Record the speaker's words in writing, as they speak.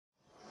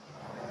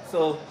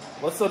So,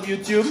 what's up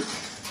YouTube?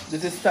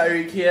 This is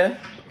Tariq here,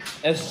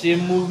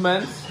 SJ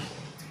Movements.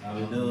 How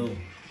we do?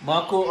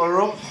 Marco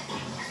Orup.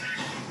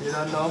 You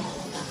don't know.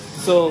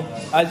 So,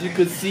 as you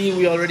could see,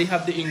 we already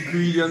have the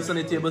ingredients on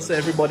the table, so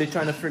everybody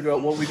trying to figure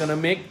out what we're gonna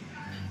make.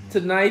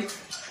 Tonight,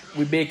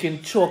 we're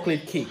baking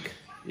chocolate cake.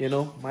 You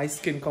know, my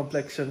skin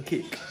complexion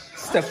cake.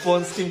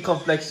 Stephane's skin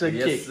complexion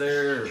cake. Yes,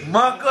 sir.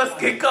 Marco's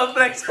skin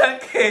complexion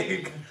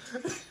cake.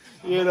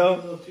 You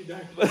know.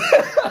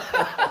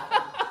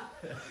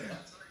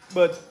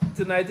 But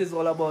tonight is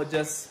all about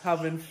just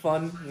having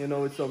fun, you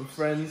know, with some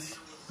friends,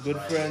 good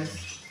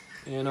friends,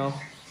 you know.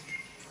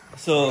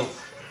 So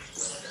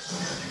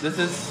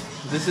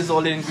this is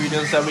all the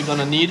ingredients that we're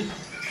gonna need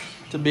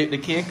to bake the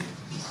cake.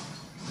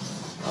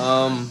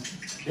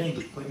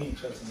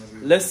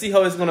 Let's see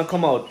how it's gonna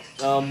come out.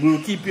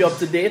 We'll keep you up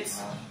to date,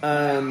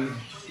 and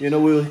you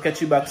know, we'll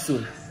catch you back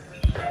soon.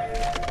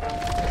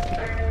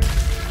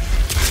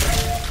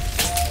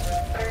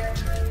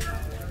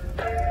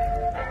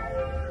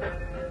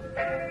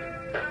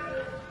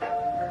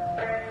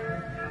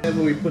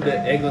 Whenever we put the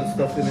egg and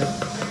stuff in it. You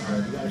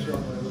gotta show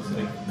them what it looks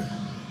like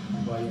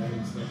while you're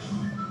adding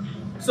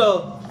stuff.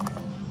 So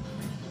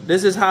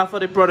this is half of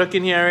the product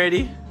in here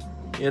already.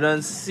 You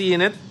done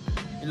seeing it.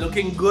 It's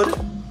looking good.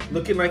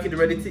 Looking like it's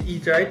ready to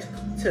eat, right?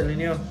 Telling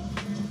you.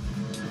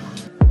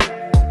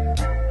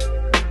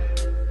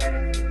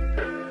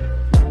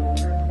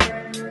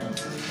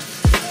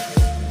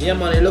 Yeah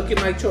man, it's looking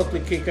like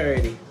chocolate cake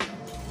already.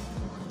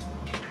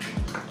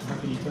 How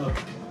can you tell?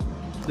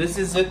 This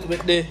is it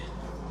with the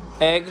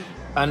egg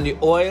and the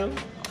oil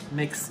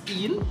mixed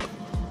in.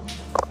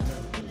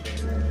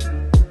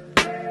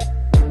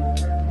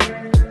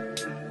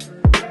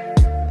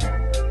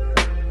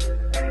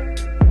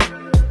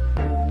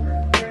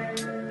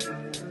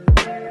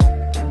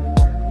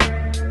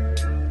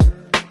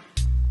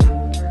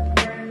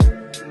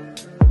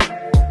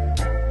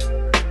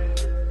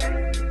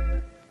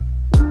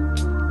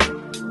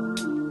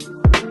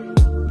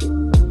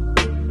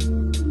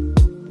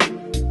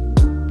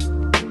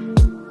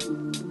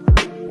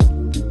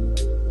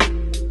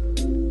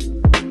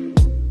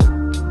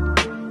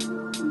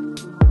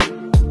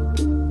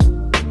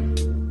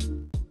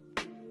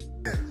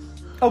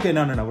 Okay,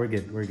 no, we're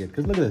good. We're good.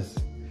 Cause look at this.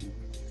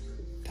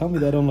 Tell me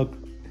that don't look.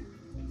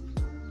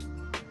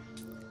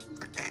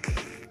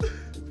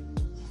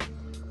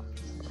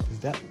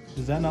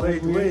 Does that not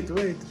look weird?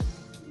 Wait.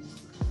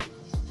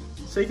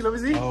 Shake it, let me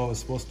see. Oh, it's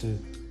supposed to.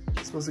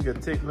 It's supposed to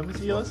get thick. Let me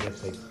see yours.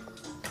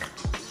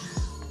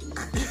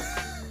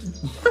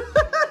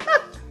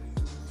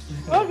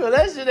 Oh,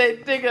 that shit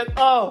ain't thick at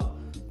all.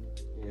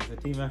 Yeah, it's a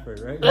team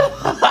effort, right?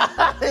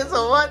 It's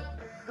a what?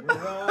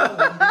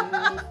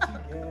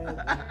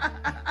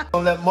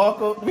 We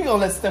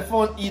gonna let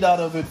Stephane eat out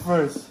of it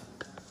first.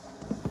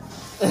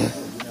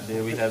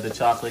 There we have the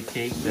chocolate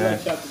cake.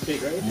 Chocolate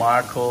cake, right?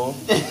 Marco,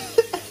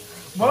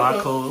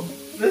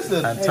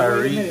 Listen. and Hey,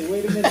 Tariq.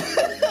 wait a minute.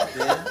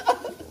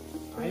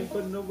 I ain't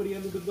putting nobody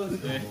under the bus.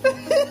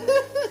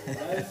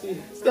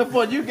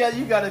 Stephane, you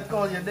gotta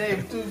call your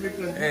name too,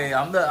 because Hey,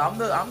 I'm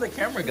the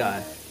camera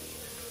guy.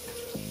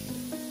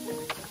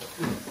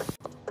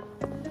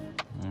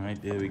 All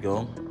right, there we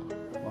go.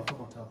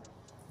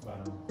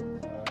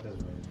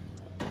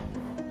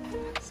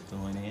 It's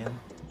going in.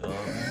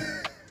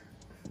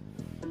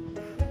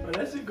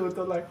 that shit goes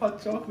to like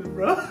hot chocolate,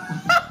 bro.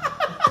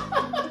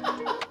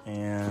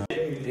 And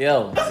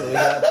yo, so we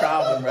got a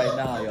problem right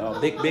now, y'all.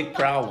 Big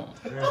problem.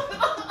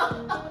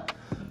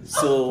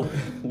 So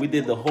we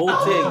did the whole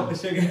thing.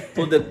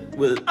 Put the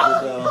with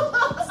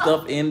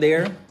stuff in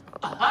there.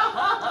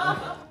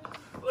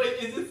 Wait,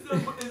 is it still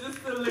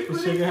liquid?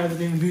 The sugar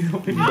hasn't even been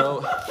opened.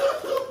 No,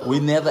 we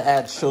never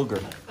add sugar.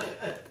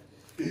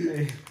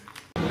 Hey,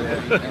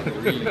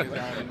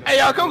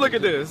 y'all, come look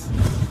at this.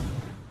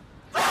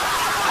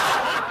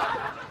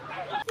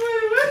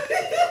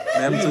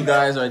 Them two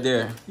guys right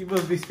there. You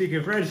must be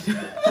speaking French.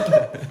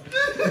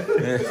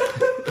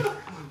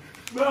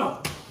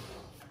 Bro.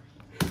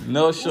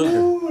 No sugar.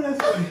 Ooh,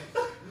 that's funny.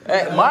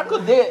 Hey,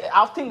 Marco did.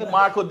 I think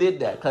Marco did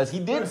that because he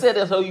did say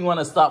that. So you want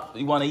to stop?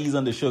 You want to ease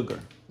on the sugar?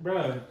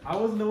 Bro, I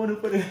wasn't the one who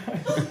put it. I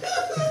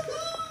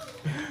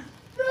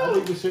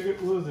think the sugar.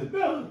 What was it?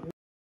 Bro.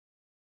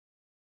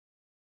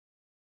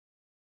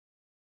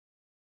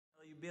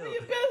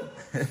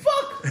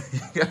 Fuck!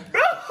 Bro,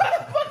 how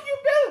the fuck you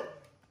built?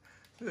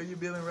 Who you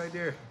building right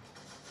there?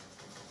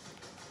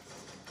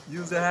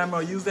 Use the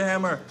hammer. Use the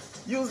hammer.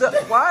 Use the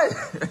why?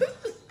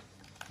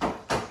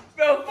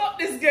 Bro, fuck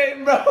this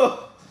game,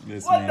 bro.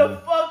 This What man, the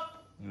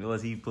fuck? what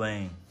was he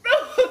playing? Bro,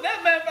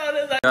 that man found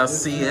it like. Y'all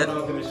see it?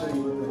 I'm gonna show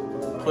you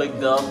what the. Quick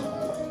dub.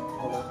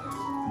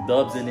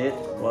 Dubs in it.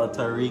 While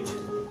Tariq,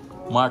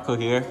 Marco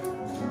here.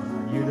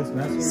 You just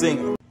messing with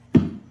Sing.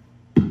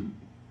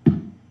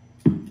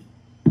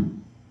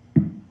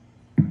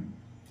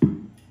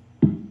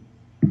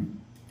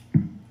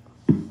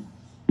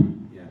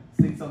 Yeah,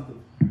 sing something.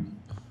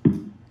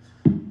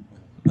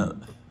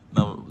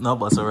 No,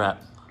 but it's a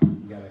rap. You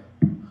got it.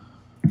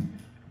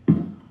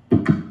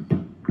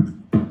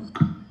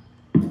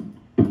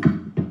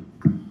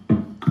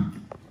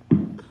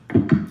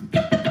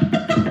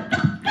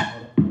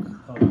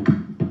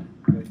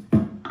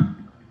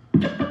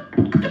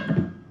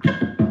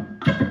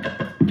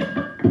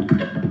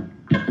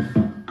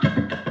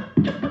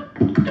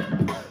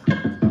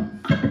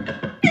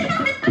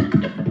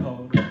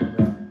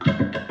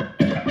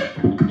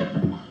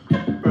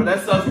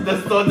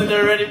 just started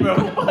already, bro.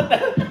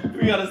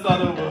 We gotta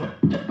start over.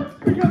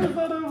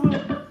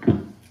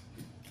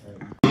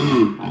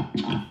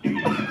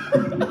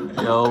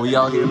 Yo, we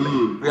out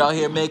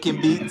here making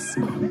beats.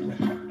 Old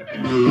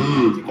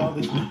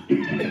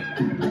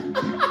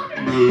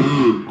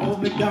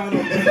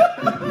McDonald.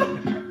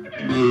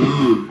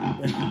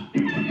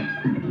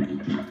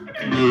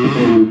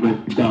 Old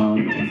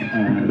MacDonald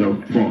had a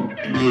farm.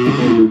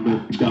 Old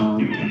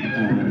MacDonald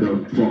had a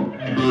farm.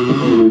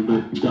 Old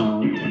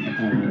MacDonald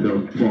had a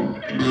farm.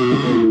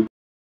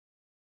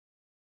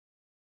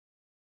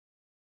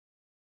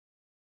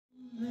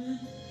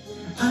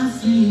 I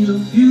see the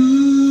future.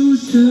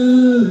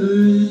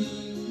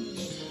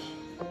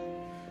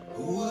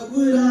 What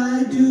would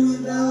I do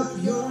without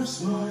your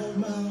smart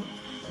mouth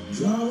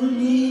drawing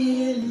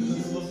me in?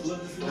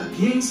 I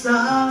can't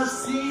stop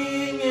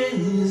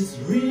singing, it's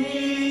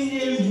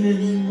ringing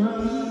in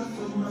my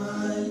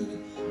mind.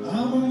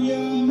 I'm on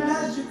your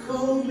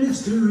magical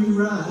mystery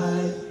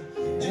ride,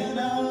 and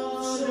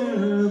I'm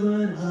sure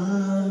that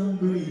I'm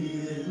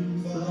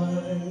breathing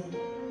fine.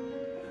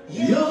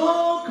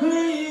 You're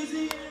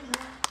crazy.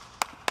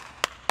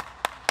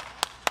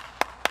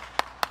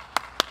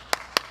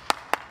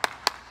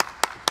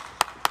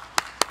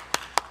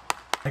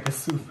 Like a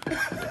soup.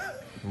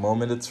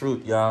 Moment of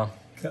truth, y'all.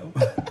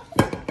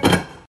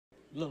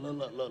 Look.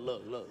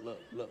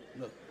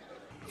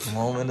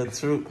 Moment of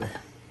truth.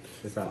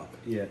 It's out.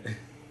 Yeah.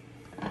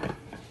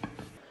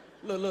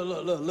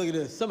 Look at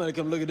this. Somebody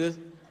come look at this.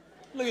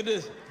 Look at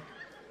this.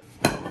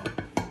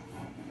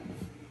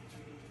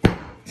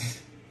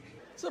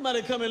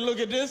 Somebody come and look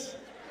at this.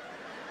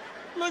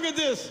 Look at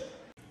this.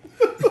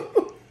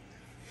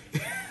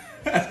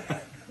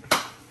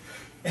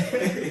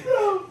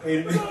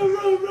 Hey, bro.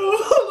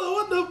 Hold on,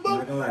 what the I'm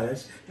not gonna lie,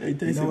 that's, Hey,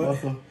 taste you know it, what?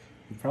 Buffalo.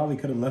 You probably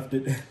could have left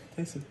it.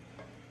 Taste it.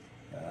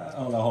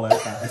 Hold on,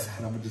 that's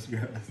not. I'm gonna just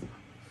grab this.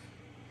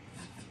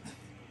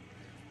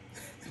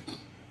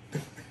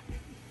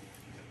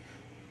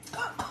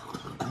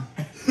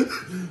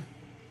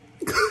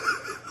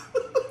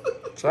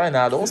 Try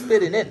now. Don't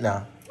spit in it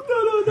now.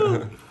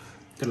 No.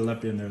 Could have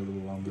left it in there a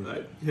little longer. All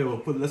right, here,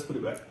 let's put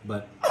it back.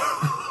 But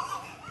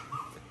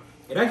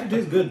it actually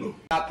tastes good.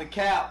 Stop the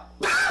cap.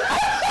 Stop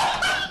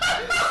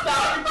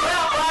the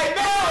cap right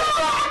now.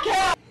 Stop the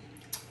cap.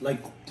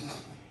 Like,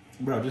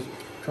 bro, just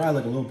try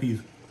like a little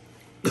piece.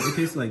 Does it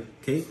taste like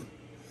cake?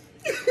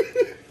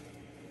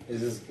 Is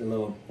this a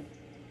little?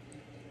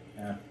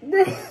 Yeah.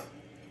 Bro,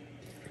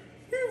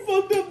 you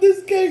fucked up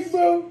this cake,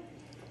 bro.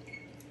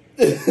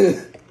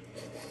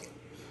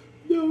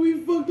 No, we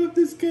fucked up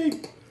this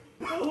cake.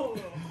 No.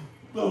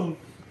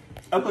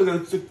 I'm not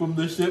gonna sick from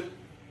this shit.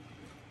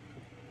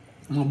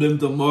 I'm gonna blame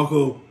to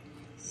Marco.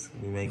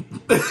 We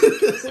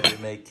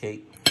make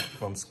cake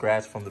from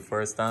scratch from the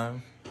first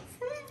time.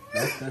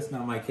 That's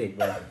not my cake,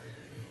 bro.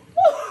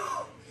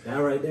 That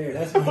right there,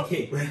 that's my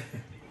cake, bro.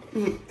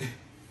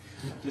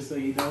 Just so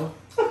you know,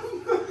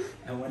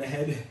 I went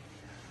ahead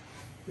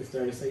and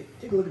started to say,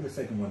 take a look at the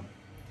second one.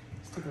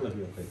 Let's take a look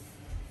real quick.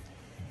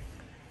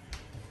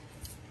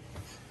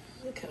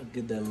 Look how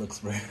good that looks,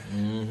 bro.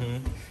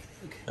 Mm-hmm.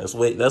 Let's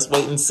wait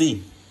and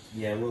see.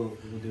 Yeah, we'll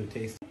do a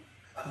taste.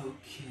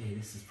 Okay,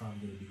 this is probably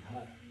gonna be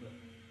hot, but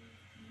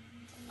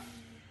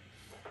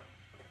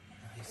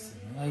nice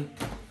and light.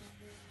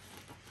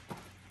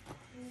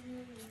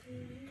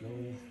 There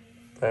we go.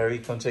 Barry,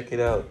 come check it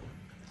out.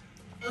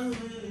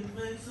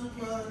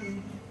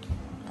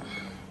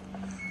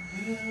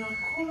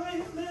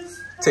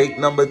 Take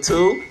number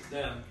 2.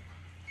 Damn.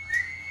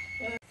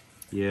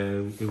 Yeah,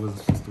 it was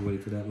supposed to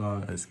wait for that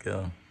long. Let's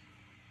go.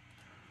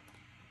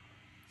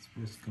 It's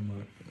supposed to come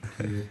out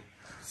here.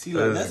 See,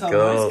 like, Let's that's how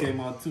go. mine came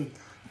out too.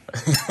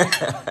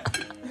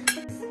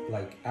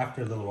 Like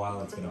after a little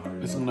while, it's gonna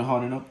harden. It's up. gonna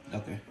harden up?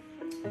 Okay.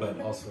 But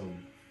also,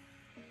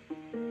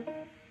 I'm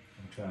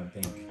trying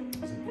to think.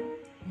 Is it?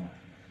 Nah.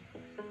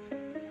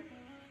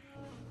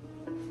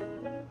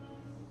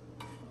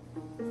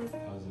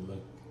 How does it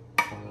look?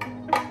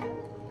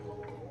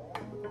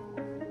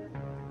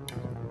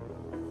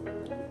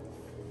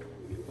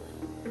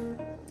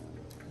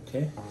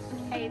 Okay.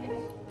 Hey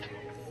there.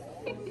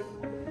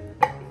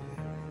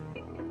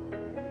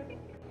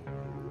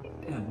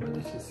 Damn, why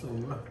this shit so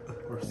rough?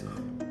 Or so.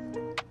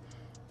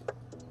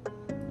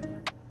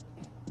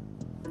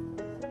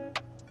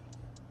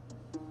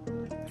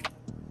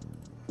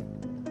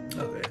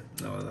 Okay.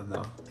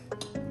 No.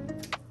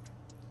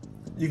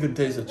 You can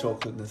taste the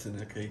chocolateness in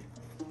the cake.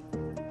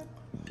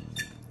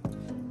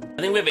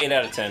 I think we have 8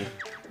 out of 10.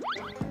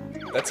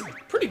 That's a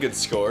pretty good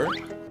score.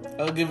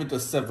 I'll give it a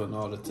 7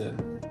 out of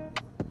 10.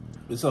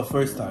 It's our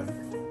first time.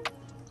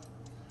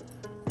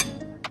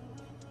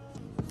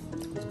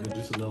 It's good,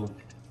 just a little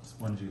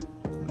spongy.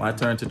 My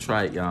turn to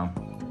try it, y'all.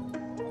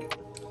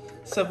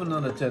 7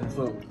 out of 10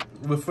 for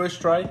the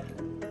first try.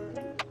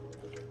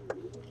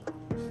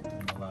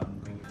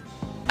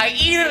 I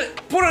eat it,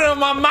 put it in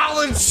my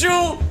mouth and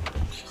chew.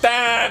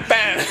 Bam,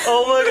 bam.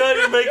 Oh my god,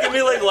 you're making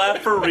me like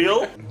laugh for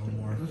real.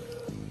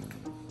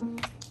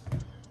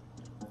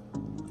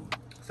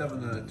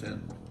 7 out of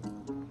 10.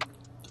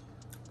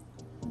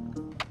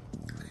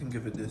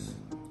 give it this.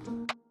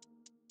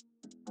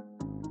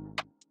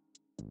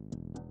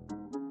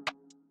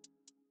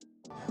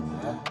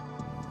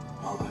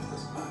 My life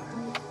doesn't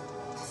matter.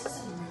 This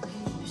isn't a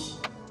revenge mission.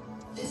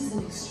 This is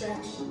an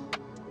extraction.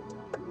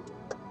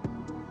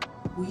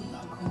 We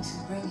are going to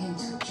bring him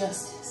to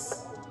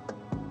justice.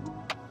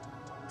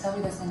 Tell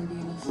me that's going to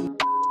be enough for you.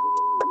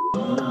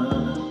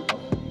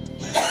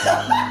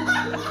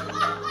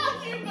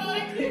 Keep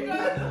going.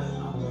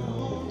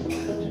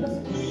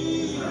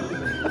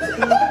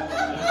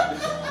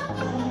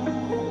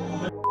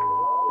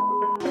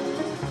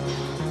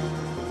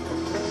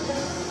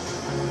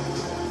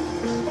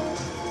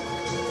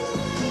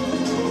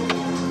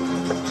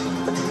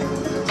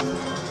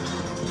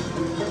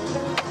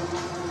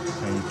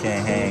 When you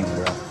can't hang,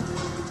 bro.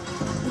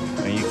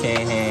 When you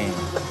can't hang.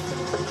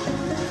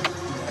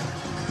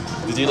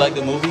 Did you like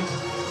the movie?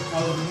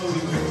 I love the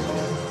movie.